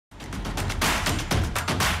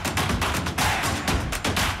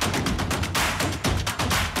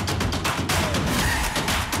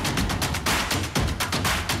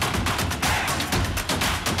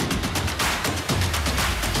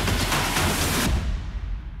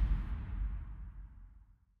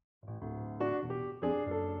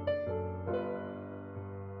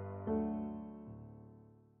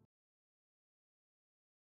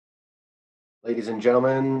Ladies and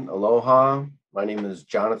gentlemen, aloha. My name is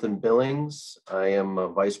Jonathan Billings. I am a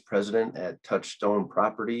vice president at Touchstone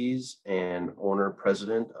Properties and owner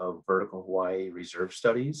president of Vertical Hawaii Reserve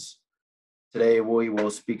Studies. Today, we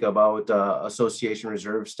will speak about association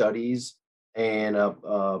reserve studies and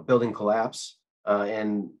building collapse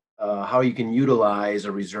and how you can utilize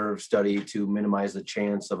a reserve study to minimize the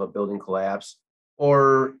chance of a building collapse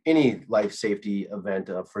or any life safety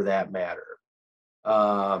event for that matter.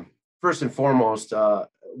 Uh, First and foremost,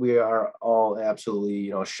 we are all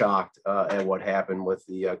absolutely, shocked at what happened with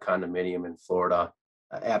the condominium in Florida.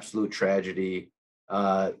 Absolute tragedy.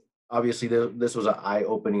 Uh, Obviously, this was an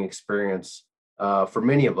eye-opening experience for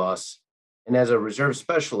many of us. And as a reserve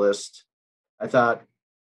specialist, I thought,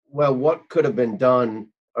 well, what could have been done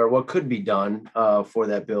or what could be done for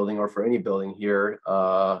that building or for any building here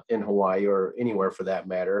in Hawaii or anywhere for that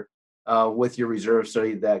matter with your reserve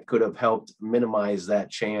study that could have helped minimize that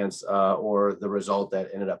chance or the result that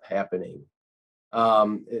ended up happening.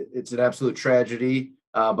 It's an absolute tragedy,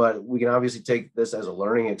 but we can obviously take this as a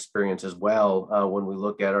learning experience as well when we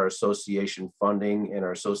look at our association funding and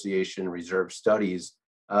our association reserve studies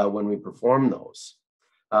when we perform those.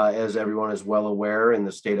 As everyone is well aware, in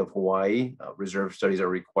the state of Hawaii, reserve studies are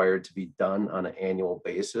required to be done on an annual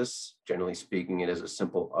basis. Generally speaking, it is a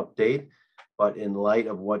simple update. But in light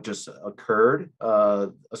of what just occurred,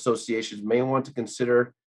 associations may want to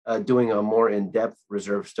consider doing a more in-depth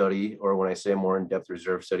reserve study, or when I say a more in-depth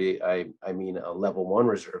reserve study, I mean a level one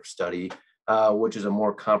reserve study, which is a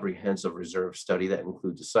more comprehensive reserve study that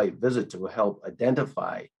includes a site visit to help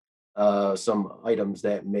identify some items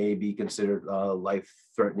that may be considered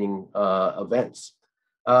life-threatening events.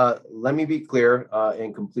 Let me be clear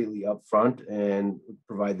and completely upfront and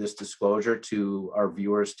provide this disclosure to our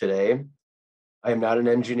viewers today. I am not an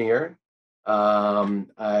engineer.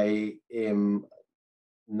 I am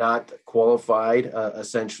not qualified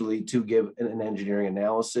essentially to give an engineering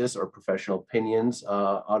analysis or professional opinions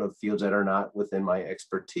out of fields that are not within my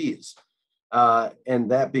expertise. And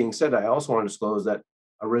that being said, I also want to disclose that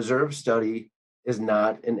a reserve study is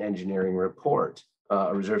not an engineering report.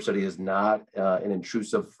 A reserve study is not an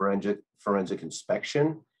intrusive forensic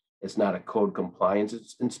inspection. It's not a code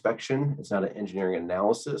compliance inspection. It's not an engineering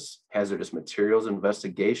analysis, hazardous materials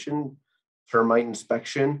investigation, termite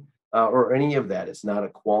inspection, or any of that. It's not a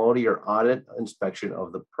quality or audit inspection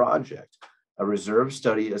of the project. A reserve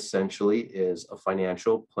study essentially is a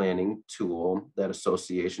financial planning tool that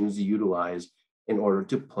associations utilize in order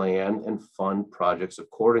to plan and fund projects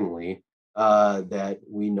accordingly that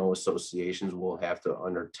we know associations will have to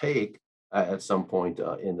undertake at some point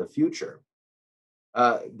in the future.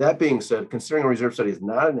 That being said, considering a reserve study is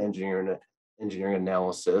not an engineering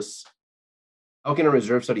analysis, how can a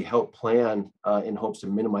reserve study help plan in hopes to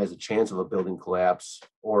minimize the chance of a building collapse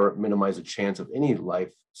or minimize the chance of any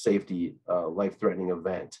life safety, life-threatening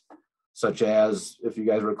event? Such as, if you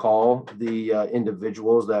guys recall, the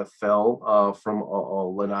individuals that fell from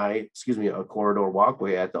a corridor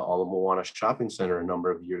walkway at the Ala Moana Shopping Center a number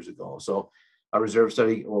of years ago. So a reserve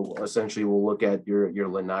study will essentially will look at your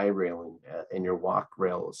lanai railing and your walk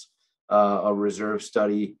rails. A reserve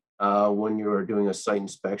study, when you're doing a site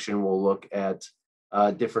inspection, will look at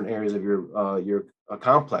different areas of your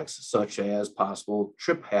complex, such as possible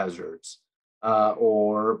trip hazards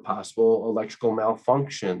or possible electrical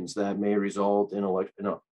malfunctions that may result in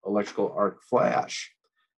an electrical arc flash.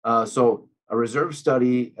 So a reserve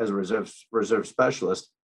study, as a reserve specialist,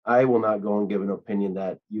 I will not go and give an opinion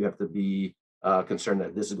that you have to be concerned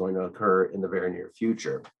that this is going to occur in the very near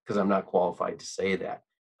future, because I'm not qualified to say that.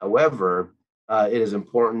 However, it is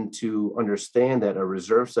important to understand that a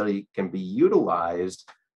reserve study can be utilized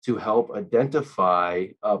to help identify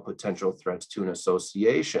potential threats to an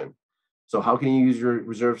association. So how can you use your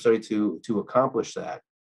reserve study to accomplish that?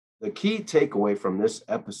 The key takeaway from this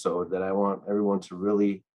episode that I want everyone to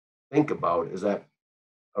really think about is that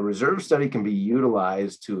a reserve study can be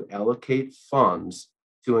utilized to allocate funds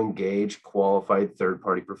to engage qualified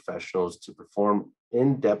third-party professionals to perform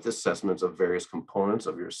in-depth assessments of various components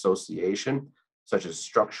of your association, such as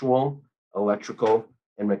structural, electrical,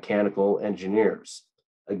 and mechanical engineers.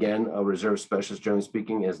 Again, a reserve specialist, generally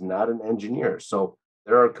speaking, is not an engineer. So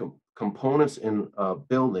there are components in a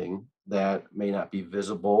building that may not be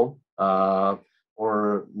visible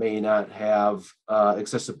or may not have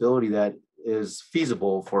accessibility that is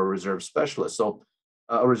feasible for a reserve specialist. So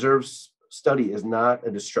a reserve study is not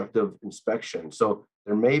a destructive inspection. So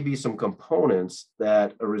there may be some components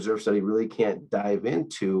that a reserve study really can't dive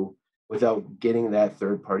into without getting that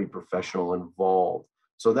third-party professional involved.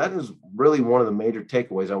 So that is really one of the major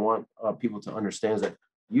takeaways I want people to understand, is that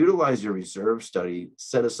utilize your reserve study,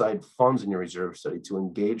 set aside funds in your reserve study to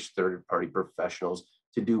engage third-party professionals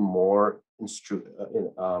to do more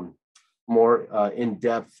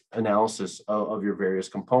in-depth analysis of your various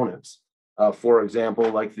components. For example,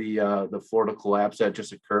 like the Florida collapse that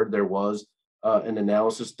just occurred, there was an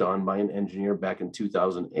analysis done by an engineer back in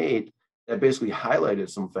 2008 that basically highlighted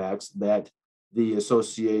some facts that the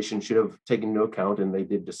association should have taken into account, and they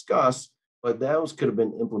did discuss, but those could have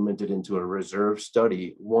been implemented into a reserve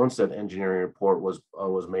study once that engineering report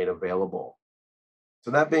was made available.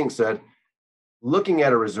 So that being said, looking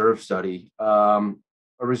at a reserve study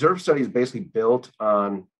is basically built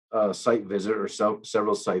on a site visit or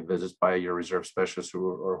several site visits by your reserve specialist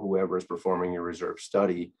or whoever is performing your reserve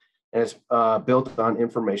study. And it's built on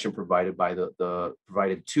information provided by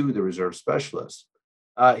provided to the reserve specialist.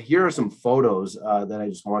 Here are some photos that I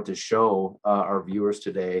just want to show our viewers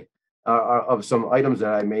today of some items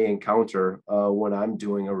that I may encounter when I'm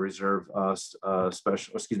doing a reserve a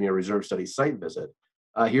reserve study site visit.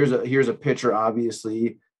 Here's a picture,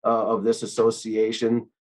 obviously, of this association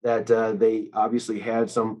that they obviously had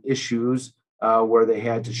some issues where they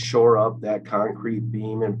had to shore up that concrete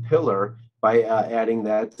beam and pillar by adding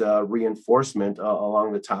that reinforcement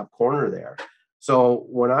along the top corner there. So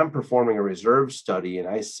when I'm performing a reserve study and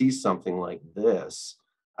I see something like this,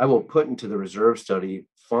 I will put into the reserve study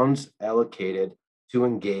funds allocated to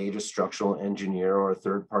engage a structural engineer or a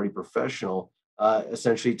third-party professional,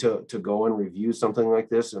 essentially to go and review something like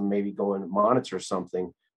this and maybe go and monitor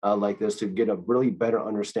something like this to get a really better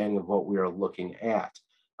understanding of what we are looking at.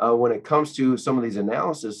 When it comes to some of these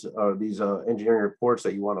analysis or these engineering reports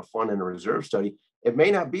that you want to fund in a reserve study, it may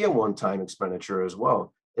not be a one-time expenditure as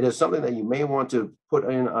well. It is something that you may want to put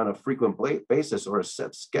in on a frequent basis or a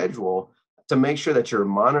set schedule to make sure that you're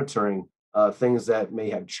monitoring things that may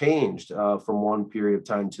have changed from one period of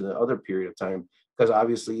time to the other period of time, because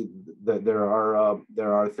obviously there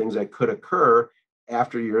are things that could occur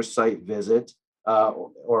after your site visit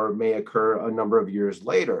or may occur a number of years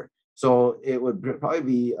later. So it would probably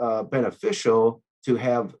be beneficial to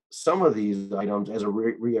have some of these items as a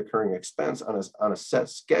reoccurring expense on a set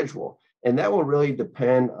schedule. And that will really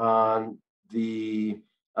depend on the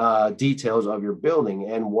details of your building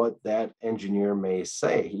and what that engineer may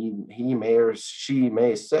say. He may or she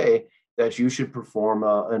may say that you should perform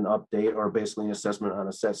an update or basically an assessment on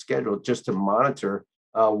a set schedule just to monitor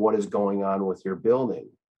what is going on with your building.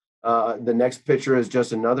 The next picture is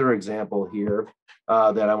just another example here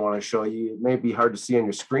that I want to show you. It may be hard to see on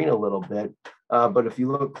your screen a little bit, but if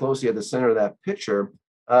you look closely at the center of that picture,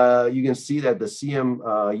 you can see that the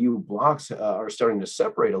CMU blocks are starting to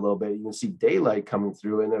separate a little bit. You can see daylight coming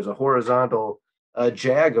through, and there's a horizontal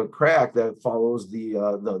jag of crack that follows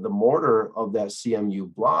the mortar of that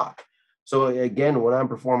CMU block. So again, when I'm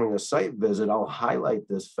performing a site visit, I'll highlight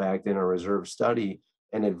this fact in a reserve study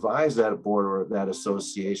and advise that board or that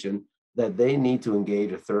association that they need to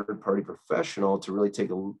engage a third-party professional to really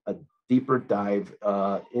take a deeper dive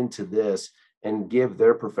into this and give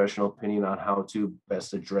their professional opinion on how to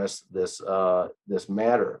best address this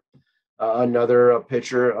matter. Another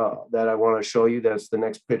picture that I want to show you, that's the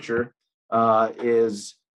next picture,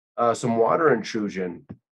 is some water intrusion.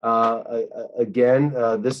 Again,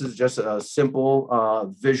 this is just a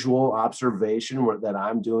simple visual observation that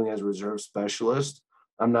I'm doing as a reserve specialist.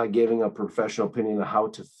 I'm not giving a professional opinion on how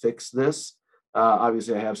to fix this.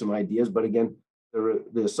 Obviously, I have some ideas, but again,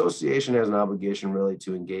 the association has an obligation really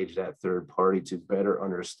to engage that third party to better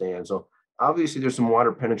understand. So obviously, there's some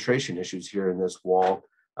water penetration issues here in this wall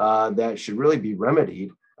that should really be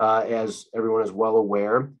remedied. As everyone is well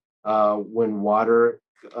aware, when water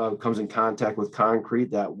comes in contact with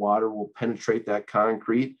concrete, that water will penetrate that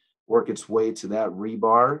concrete, work its way to that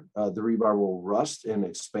rebar. The rebar will rust and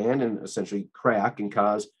expand and essentially crack and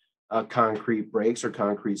cause concrete breaks or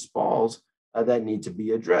concrete spalls that need to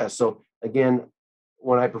be addressed. So again,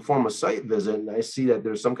 when I perform a site visit and I see that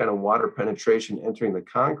there's some kind of water penetration entering the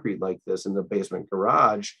concrete like this in the basement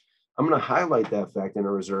garage, I'm going to highlight that fact in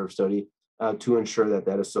a reserve study to ensure that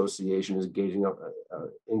that association is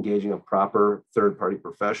engaging a proper third-party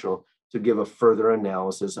professional to give a further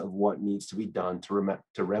analysis of what needs to be done to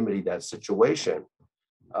remedy that situation.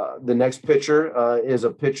 The next picture is a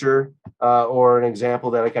picture or an example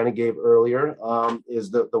that I kind of gave earlier, is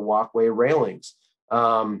the walkway railings.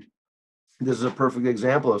 This is a perfect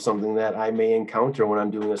example of something that I may encounter when I'm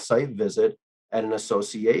doing a site visit at an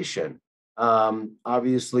association.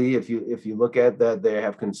 Obviously, if you look at that, they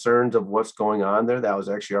have concerns of what's going on there. That was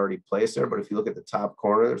actually already placed there. But if you look at the top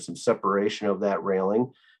corner, there's some separation of that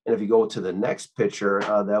railing. And if you go to the next picture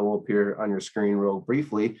that will appear on your screen real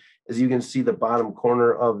briefly, as you can see the bottom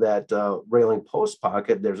corner of that railing post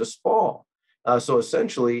pocket, there's a spall. So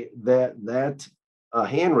essentially that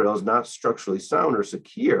handrail is not structurally sound or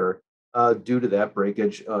secure due to that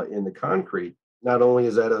breakage in the concrete. Not only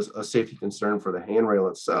is that a safety concern for the handrail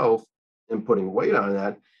itself and putting weight on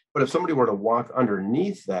that, but if somebody were to walk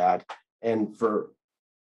underneath that and for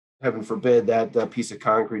heaven forbid that piece of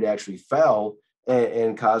concrete actually fell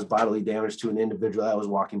and caused bodily damage to an individual that was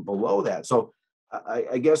walking below that. So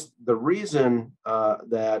I guess the reason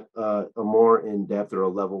that a more in-depth or a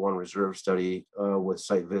level one reserve study with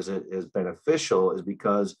site visit is beneficial is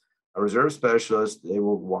because a reserve specialist, they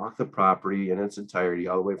will walk the property in its entirety,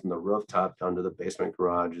 all the way from the rooftop down to the basement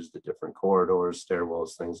garages, the different corridors,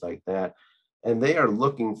 stairwells, things like that. And they are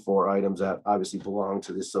looking for items that obviously belong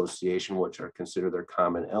to the association, which are considered their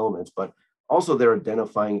common elements, but also they're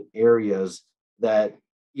identifying areas that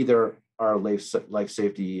either are a life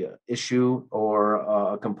safety issue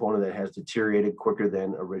or a component that has deteriorated quicker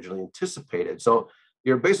than originally anticipated. So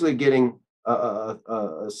you're basically getting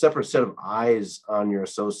a separate set of eyes on your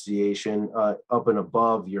association up and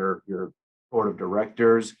above your board of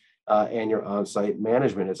directors and your on-site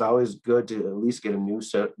management. It's always good to at least get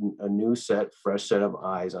fresh set of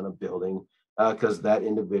eyes on a building because that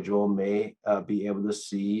individual may be able to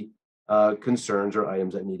see concerns or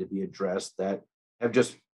items that need to be addressed that have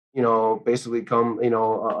just basically become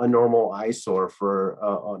a normal eyesore for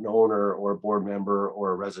an owner or a board member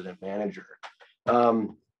or a resident manager.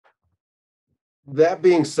 That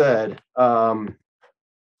being said, some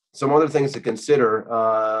other things to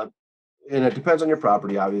consider, and it depends on your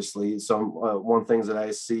property, obviously. One things that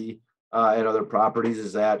I see at other properties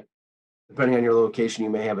is that depending on your location, you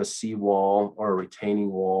may have a seawall or a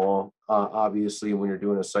retaining wall. Obviously, when you're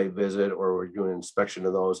doing a site visit or we're doing an inspection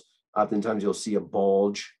of those, oftentimes you'll see a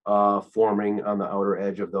bulge forming on the outer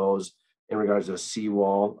edge of those. In regards to a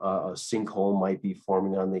seawall, a sinkhole might be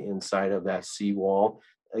forming on the inside of that seawall.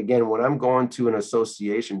 Again, when I'm going to an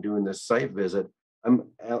association doing this site visit, I'm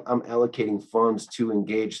allocating funds to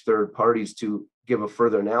engage third parties to give a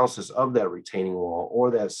further analysis of that retaining wall or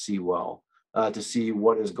that seawall to see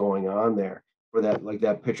what is going on there. For that, like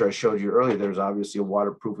that picture I showed you earlier, there's obviously a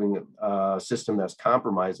waterproofing system that's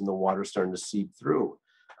compromised and the water's starting to seep through.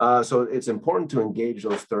 So it's important to engage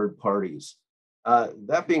those third parties.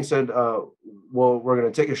 That being said, we're going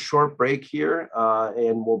to take a short break here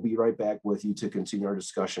and we'll be right back with you to continue our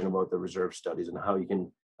discussion about the reserve studies and how you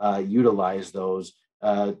can utilize those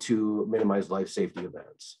to minimize life safety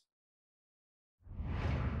events.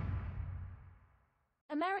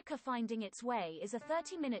 America Finding Its Way is a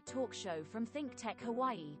 30-minute talk show from ThinkTech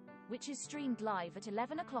Hawaii, which is streamed live at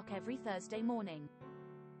 11 o'clock every Thursday morning.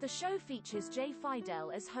 The show features Jay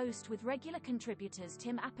Fidel as host with regular contributors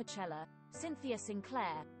Tim Apicella, Cynthia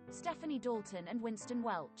Sinclair, Stephanie Dalton and Winston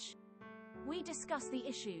Welch. We discuss the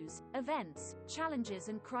issues, events, challenges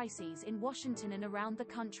and crises in Washington and around the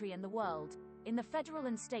country and the world, in the federal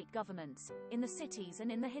and state governments, in the cities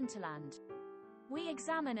and in the hinterland. We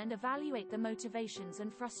examine and evaluate the motivations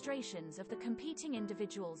and frustrations of the competing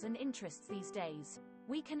individuals and interests these days.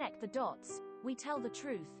 We connect the dots, we tell the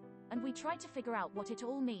truth, and we try to figure out what it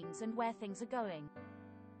all means and where things are going.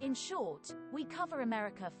 In short, we cover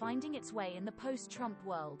America finding its way in the post-Trump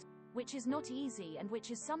world, which is not easy and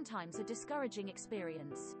which is sometimes a discouraging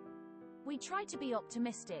experience. We try to be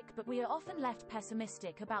optimistic, but we are often left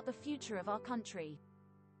pessimistic about the future of our country.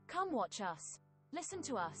 Come watch us. Listen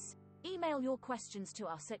to us. Email your questions to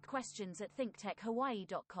us at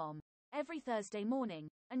questions@thinktechhawaii.com every Thursday morning,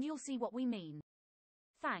 and you'll see what we mean.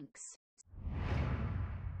 Thanks.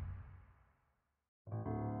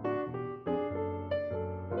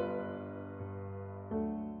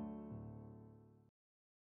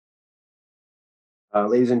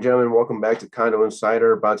 Ladies and gentlemen, welcome back to Condo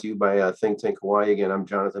Insider, brought to you by ThinkTech Hawaii. Again, I'm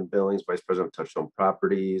Jonathan Billings, Vice President of Touchstone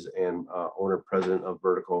Properties and Owner-President of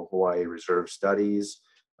Vertical Hawaii Reserve Studies.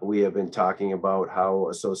 We have been talking about how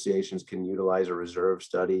associations can utilize a reserve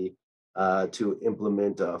study to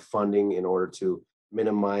implement funding in order to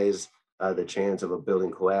minimize the chance of a building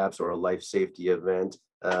collapse or a life safety event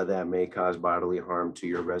that may cause bodily harm to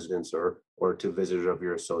your residents or to visitors of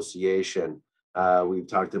your association. We've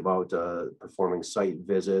talked about performing site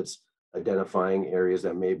visits, identifying areas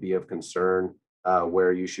that may be of concern,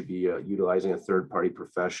 where you should be utilizing a third-party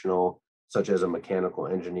professional, such as a mechanical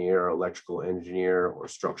engineer, electrical engineer, or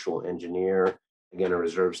structural engineer. Again, a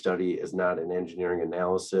reserve study is not an engineering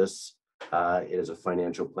analysis. It is a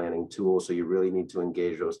financial planning tool, so you really need to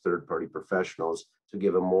engage those third-party professionals to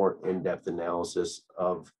give a more in-depth analysis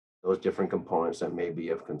of those different components that may be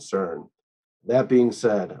of concern. That being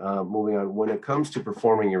said, moving on, when it comes to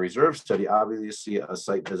performing a reserve study, obviously a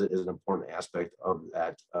site visit is an important aspect of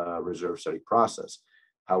that reserve study process.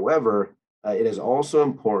 However, it is also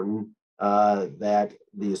important that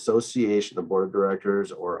the association, the board of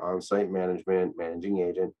directors, or on-site management, managing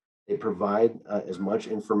agent, they provide as much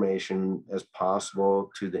information as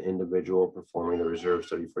possible to the individual performing the reserve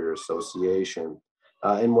study for your association.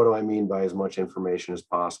 And what do I mean by as much information as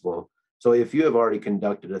possible? So if you have already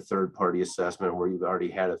conducted a third-party assessment where you've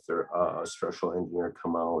already had a structural engineer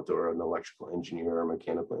come out, or an electrical engineer or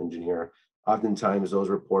mechanical engineer, oftentimes those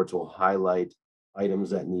reports will highlight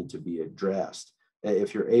items that need to be addressed.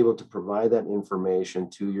 If you're able to provide that information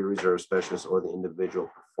to your reserve specialist or the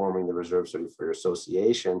individual performing the reserve study for your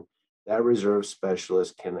association, that reserve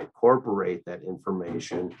specialist can incorporate that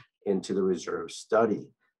information into the reserve study.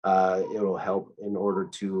 It'll help in order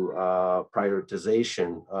to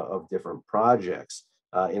prioritization of different projects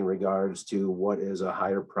in regards to what is a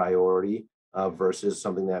higher priority versus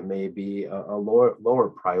something that may be a lower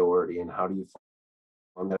priority, and how do you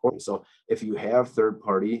on that point. So if you have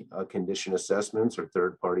third-party condition assessments or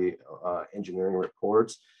third-party engineering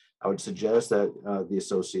reports, I would suggest that the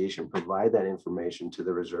association provide that information to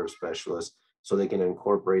the reserve specialist so they can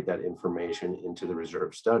incorporate that information into the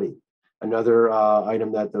reserve study. Another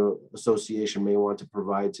item that the association may want to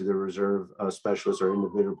provide to the reserve specialist or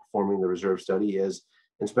individual performing the reserve study is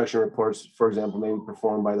inspection reports, for example, maybe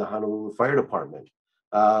performed by the Honolulu Fire Department.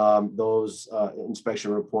 Those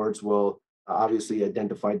inspection reports will obviously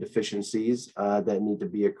identify deficiencies that need to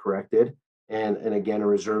be corrected. And again, a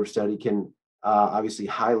reserve study can obviously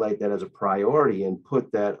highlight that as a priority and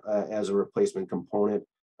put that as a replacement component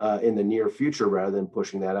in the near future, rather than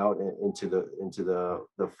pushing that out into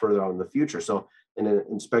the further out in the future. So in an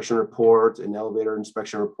inspection report, an elevator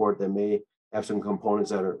inspection report, that may have some components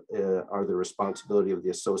that are the responsibility of the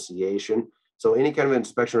association. So any kind of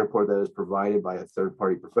inspection report that is provided by a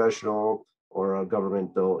third-party professional or a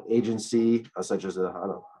governmental agency, such as the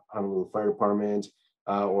Honolulu Fire Department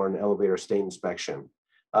or an elevator state inspection.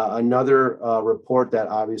 Another report that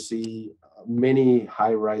obviously many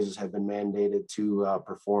high rises have been mandated to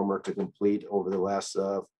perform or to complete over the last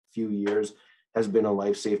few years has been a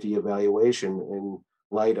life safety evaluation. In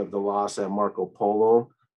light of the loss at Marco Polo,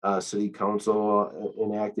 City Council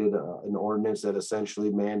enacted an ordinance that essentially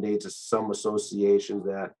mandates some associations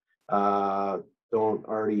that don't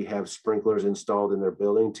already have sprinklers installed in their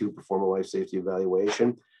building to perform a life safety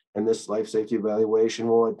evaluation. And this life safety evaluation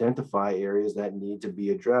will identify areas that need to be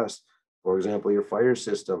addressed. For example, your fire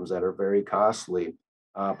systems that are very costly,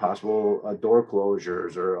 possible door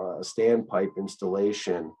closures or a standpipe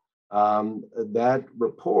installation. That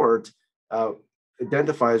report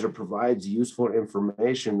identifies or provides useful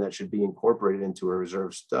information that should be incorporated into a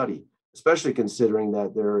reserve study, especially considering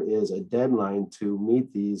that there is a deadline to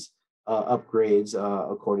meet these upgrades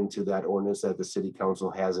according to that ordinance that the city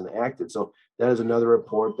council has enacted. So that is another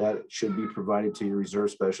report that should be provided to your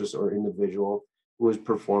reserve specialist or individual who is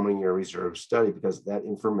performing your reserve study, because that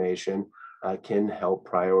information can help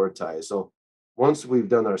prioritize. So once we've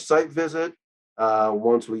done our site visit,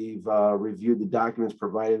 once we've reviewed the documents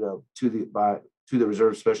provided to the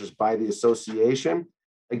reserve specialist by the association,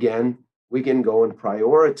 again, we can go and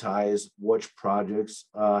prioritize which projects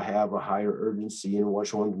have a higher urgency and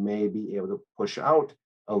which ones may be able to push out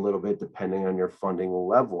a little bit depending on your funding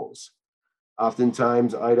levels.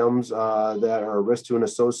 Oftentimes, items that are a risk to an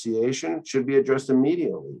association should be addressed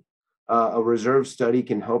immediately. A reserve study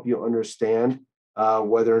can help you understand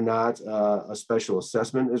whether or not a special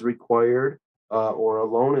assessment is required or a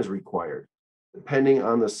loan is required. Depending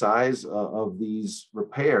on the size of these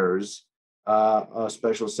repairs, a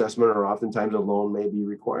special assessment or oftentimes a loan may be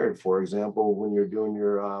required. For example, when you're doing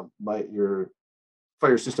your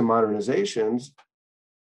fire system modernizations,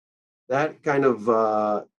 that kind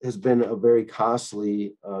of has been a very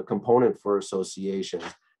costly component for associations.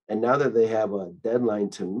 And now that they have a deadline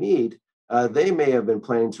to meet, they may have been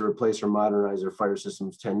planning to replace or modernize their fire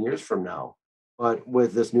systems 10 years from now. But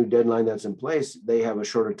with this new deadline that's in place, they have a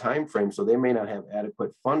shorter time frame, so they may not have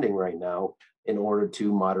adequate funding right now in order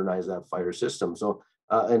to modernize that fire system. So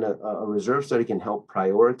and a reserve study can help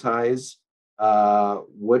prioritize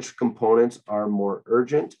which components are more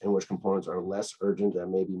urgent and which components are less urgent, that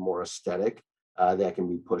may be more aesthetic, that can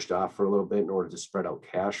be pushed off for a little bit in order to spread out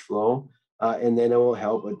cash flow. And then it will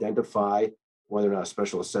help identify whether or not a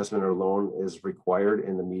special assessment or loan is required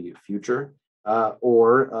in the immediate future,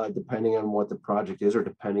 or depending on what the project is, or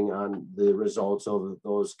depending on the results of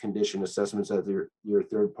those condition assessments that your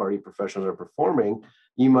third-party professionals are performing,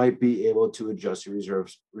 you might be able to adjust your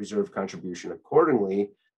reserve contribution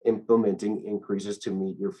accordingly implementing increases to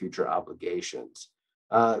meet your future obligations.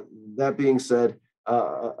 That being said,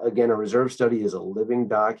 again, a reserve study is a living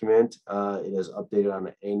document. It is updated on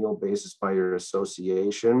an annual basis by your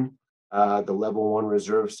association. The level 1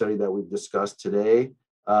 reserve study that we've discussed today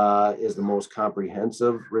is the most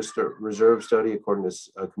comprehensive reserve study according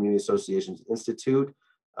to Community Associations Institute.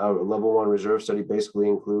 Level 1 reserve study basically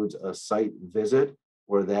includes a site visit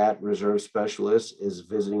where that reserve specialist is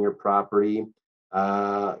visiting your property. They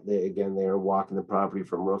are walking the property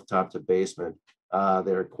from rooftop to basement.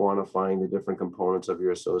 They're quantifying the different components of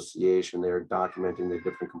your association. They're documenting the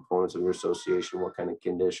different components of your association, what kind of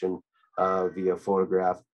condition via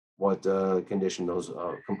photograph, what condition those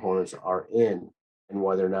components are in, and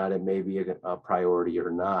whether or not it may be a priority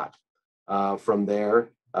or not. From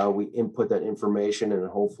there, we input that information, and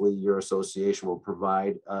hopefully your association will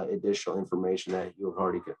provide additional information that you have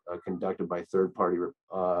already conducted by third-party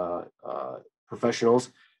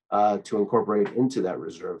professionals to incorporate into that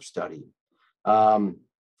reserve study.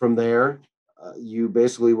 From there, you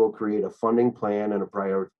basically will create a funding plan and a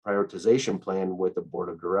prioritization plan with the board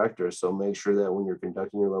of directors. So make sure that when you're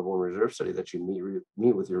conducting your level 1 reserve study that you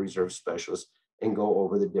meet with your reserve specialist and go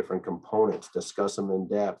over the different components, discuss them in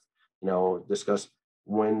depth, discuss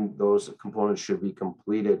when those components should be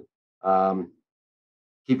completed.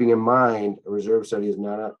 Keeping in mind, a reserve study is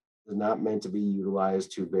not meant to be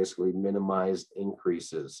utilized to basically minimize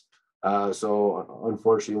increases. So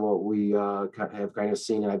unfortunately, what we have kind of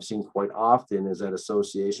seen, and I've seen quite often, is that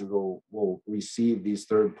associations will receive these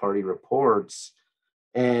third-party reports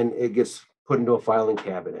and it gets put into a filing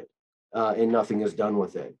cabinet and nothing is done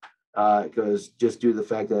with it. Because just due to the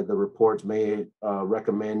fact that the reports may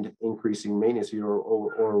recommend increasing maintenance fee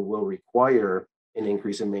or will require an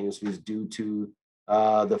increase in maintenance fees due to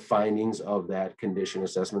the findings of that condition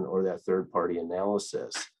assessment or that third-party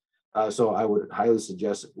analysis. So I would highly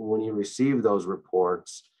suggest when you receive those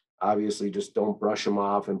reports, obviously just don't brush them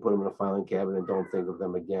off and put them in a filing cabinet and don't think of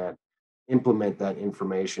them again. Implement that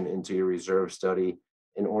information into your reserve study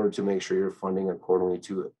in order to make sure you're funding accordingly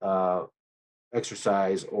to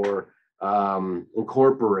exercise or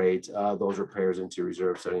incorporate those repairs into your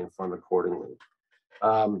reserve study and fund accordingly.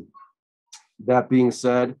 That being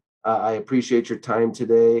said, I appreciate your time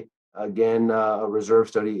today. Again, a reserve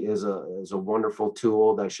study is a wonderful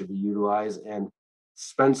tool that should be utilized, and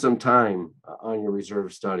spend some time on your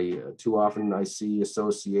reserve study. Too often I see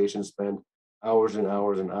associations spend hours and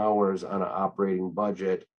hours and hours on an operating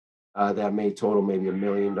budget that may total maybe $1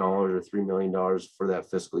 million or $3 million for that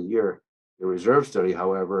fiscal year. The reserve study,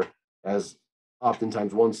 however, has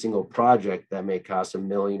oftentimes one single project that may cost $1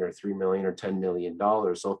 million or $3 million or $10 million.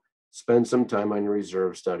 So spend some time on your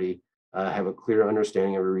reserve study. Have a clear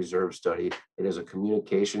understanding of your reserve study. It is a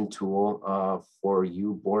communication tool for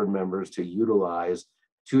you board members to utilize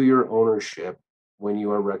to your ownership when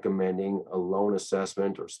you are recommending a loan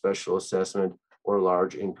assessment or special assessment or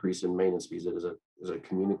large increase in maintenance fees. It is a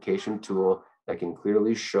communication tool that can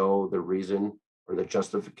clearly show the reason or the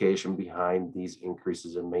justification behind these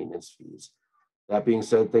increases in maintenance fees. That being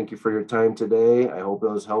said, thank you for your time today. I hope it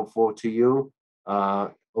was helpful to you.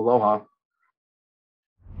 Aloha.